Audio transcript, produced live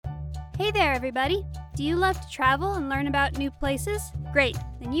Hey there, everybody! Do you love to travel and learn about new places? Great,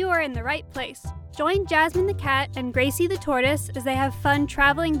 then you are in the right place. Join Jasmine the cat and Gracie the tortoise as they have fun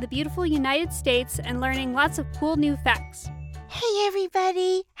traveling the beautiful United States and learning lots of cool new facts. Hey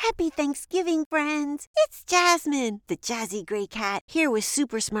everybody! Happy Thanksgiving, friends! It's Jasmine, the jazzy gray cat, here with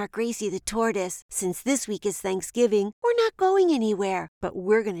super smart Gracie the tortoise. Since this week is Thanksgiving, we're not going anywhere, but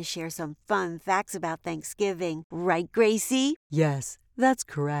we're going to share some fun facts about Thanksgiving. Right, Gracie? Yes, that's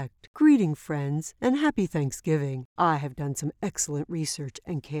correct. Greeting, friends, and happy Thanksgiving. I have done some excellent research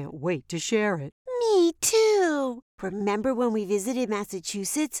and can't wait to share it. Me too! Remember when we visited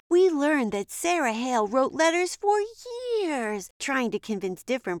Massachusetts? We learned that Sarah Hale wrote letters for years, trying to convince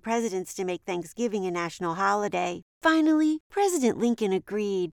different presidents to make Thanksgiving a national holiday. Finally, President Lincoln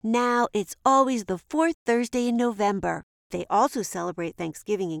agreed. Now it's always the fourth Thursday in November. They also celebrate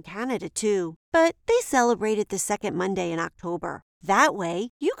Thanksgiving in Canada too, but they celebrate it the second Monday in October. That way,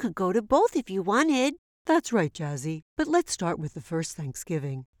 you could go to both if you wanted. That's right, Jazzy. But let's start with the first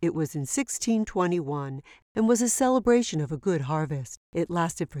Thanksgiving. It was in 1621 and was a celebration of a good harvest. It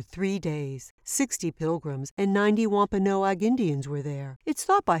lasted for 3 days. 60 pilgrims and 90 Wampanoag Indians were there. It's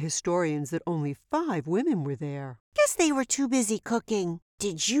thought by historians that only 5 women were there. Guess they were too busy cooking.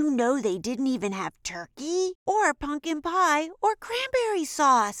 Did you know they didn't even have turkey or pumpkin pie or cranberry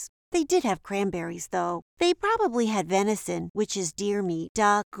sauce? They did have cranberries, though. They probably had venison, which is deer meat,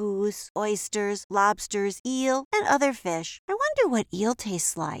 duck, goose, oysters, lobsters, eel, and other fish. I wonder what eel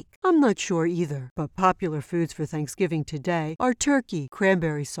tastes like. I'm not sure either, but popular foods for Thanksgiving today are turkey,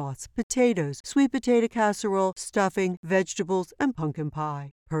 cranberry sauce, potatoes, sweet potato casserole, stuffing, vegetables, and pumpkin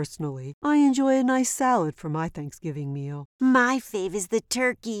pie. Personally, I enjoy a nice salad for my Thanksgiving meal. My fave is the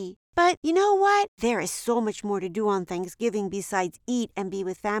turkey. But you know what? There is so much more to do on Thanksgiving besides eat and be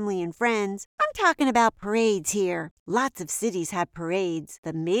with family and friends. I'm talking about parades here. Lots of cities have parades.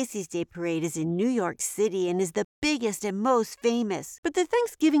 The Macy's Day Parade is in New York City and is the biggest and most famous. But the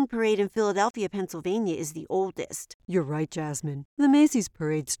Thanksgiving Parade in Philadelphia, Pennsylvania is the oldest. You're right, Jasmine. The Macy's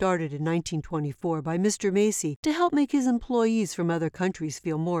Parade started in 1924 by Mr. Macy to help make his employees from other countries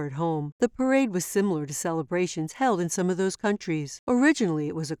feel more at home. The parade was similar to celebrations held in some of those countries. Originally,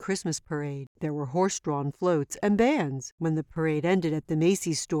 it was a Christmas parade. There were horse-drawn floats and bands. When the parade ended at the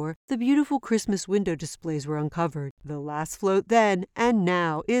Macy's store, the beautiful Christmas window displays were uncovered. The last float then and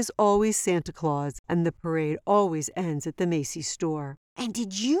now is always Santa Claus, and the parade always ends at the Macy's store. And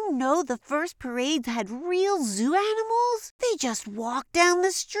did you know the first parades had real zoo animals? They just walked down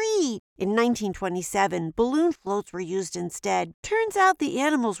the street. In 1927, balloon floats were used instead. Turns out the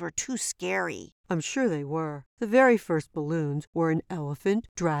animals were too scary. I'm sure they were. The very first balloons were an elephant,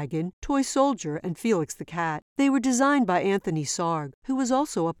 dragon, toy soldier, and Felix the cat. They were designed by Anthony Sarg, who was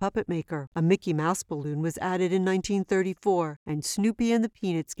also a puppet maker. A Mickey Mouse balloon was added in 1934, and Snoopy and the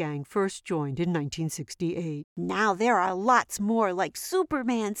Peanuts gang first joined in 1968. Now there are lots more, like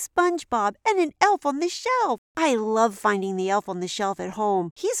Superman, SpongeBob, and an elf on the shelf. I love finding the elf on the shelf at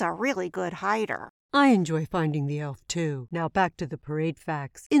home. He's a really good hider. I enjoy finding the elf, too. Now back to the parade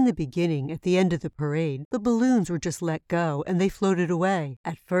facts. In the beginning, at the end of the parade, the balloons were just let go and they floated away.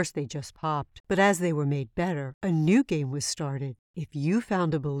 At first, they just popped. But as they were made better, a new game was started. If you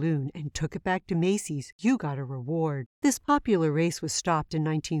found a balloon and took it back to Macy's, you got a reward. This popular race was stopped in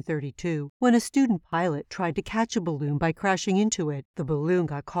 1932 when a student pilot tried to catch a balloon by crashing into it. The balloon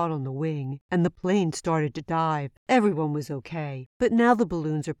got caught on the wing, and the plane started to dive. Everyone was okay, but now the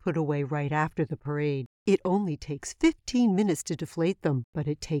balloons are put away right after the parade. It only takes 15 minutes to deflate them, but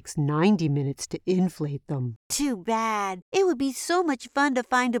it takes 90 minutes to inflate them. Too bad. It would be so much fun to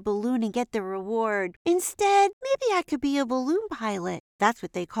find a balloon and get the reward. Instead, maybe I could be a balloon pilot. That's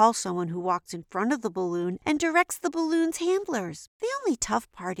what they call someone who walks in front of the balloon and directs the balloon's handlers. The only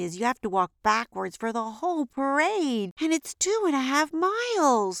tough part is you have to walk backwards for the whole parade, and it's 2.5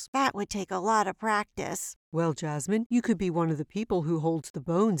 miles. That would take a lot of practice. Well, Jasmine, you could be one of the people who holds the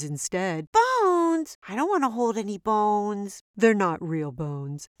bones instead. Bones? I don't want to hold any bones. They're not real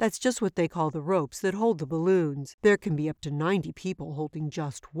bones. That's just what they call the ropes that hold the balloons. There can be up to 90 people holding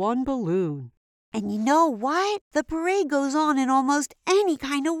just one balloon. And you know what? The parade goes on in almost any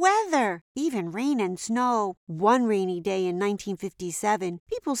kind of weather, even rain and snow. One rainy day in 1957,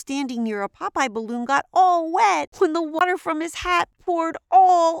 people standing near a Popeye balloon got all wet when the water from his hat poured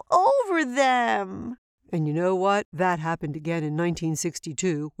all over them. And you know what? That happened again in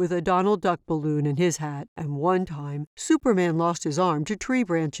 1962 with a Donald Duck balloon in his hat. And one time, Superman lost his arm to tree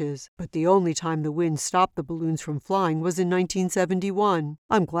branches. But the only time the wind stopped the balloons from flying was in 1971.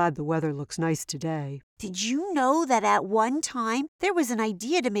 I'm glad the weather looks nice today. Did you know that at one time there was an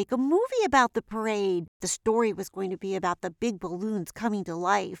idea to make a movie about the parade? The story was going to be about the big balloons coming to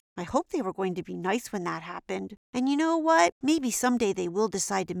life. I hope they were going to be nice when that happened. And you know what? Maybe someday they will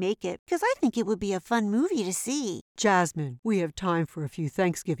decide to make it, because I think it would be a fun movie to see. Jasmine, we have time for a few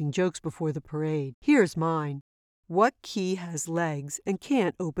Thanksgiving jokes before the parade. Here's mine. What key has legs and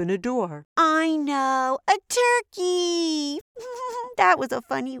can't open a door? I know, a turkey! That was a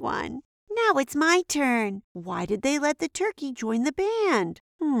funny one. Now it's my turn. Why did they let the turkey join the band?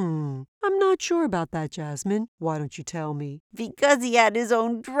 I'm not sure about that, Jasmine. Why don't you tell me? Because he had his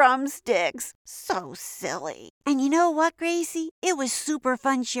own drumsticks. So silly. And you know what, Gracie? It was super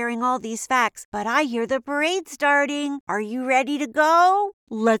fun sharing all these facts, but I hear the parade starting. Are you ready to go?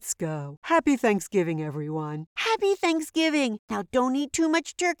 Let's go. Happy Thanksgiving, everyone. Happy Thanksgiving. Now don't eat too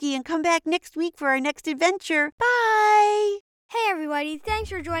much turkey and come back next week for our next adventure. Bye! Hey everybody, thanks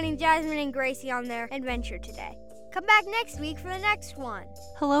for joining Jasmine and Gracie on their adventure today. Come back next week for the next one.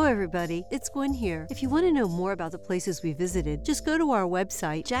 Hello, everybody. It's Gwen here. If you want to know more about the places we visited, just go to our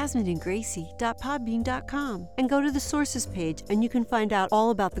website, jasmineandgracie.podbean.com, and go to the sources page, and you can find out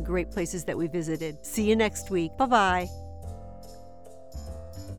all about the great places that we visited. See you next week. Bye-bye.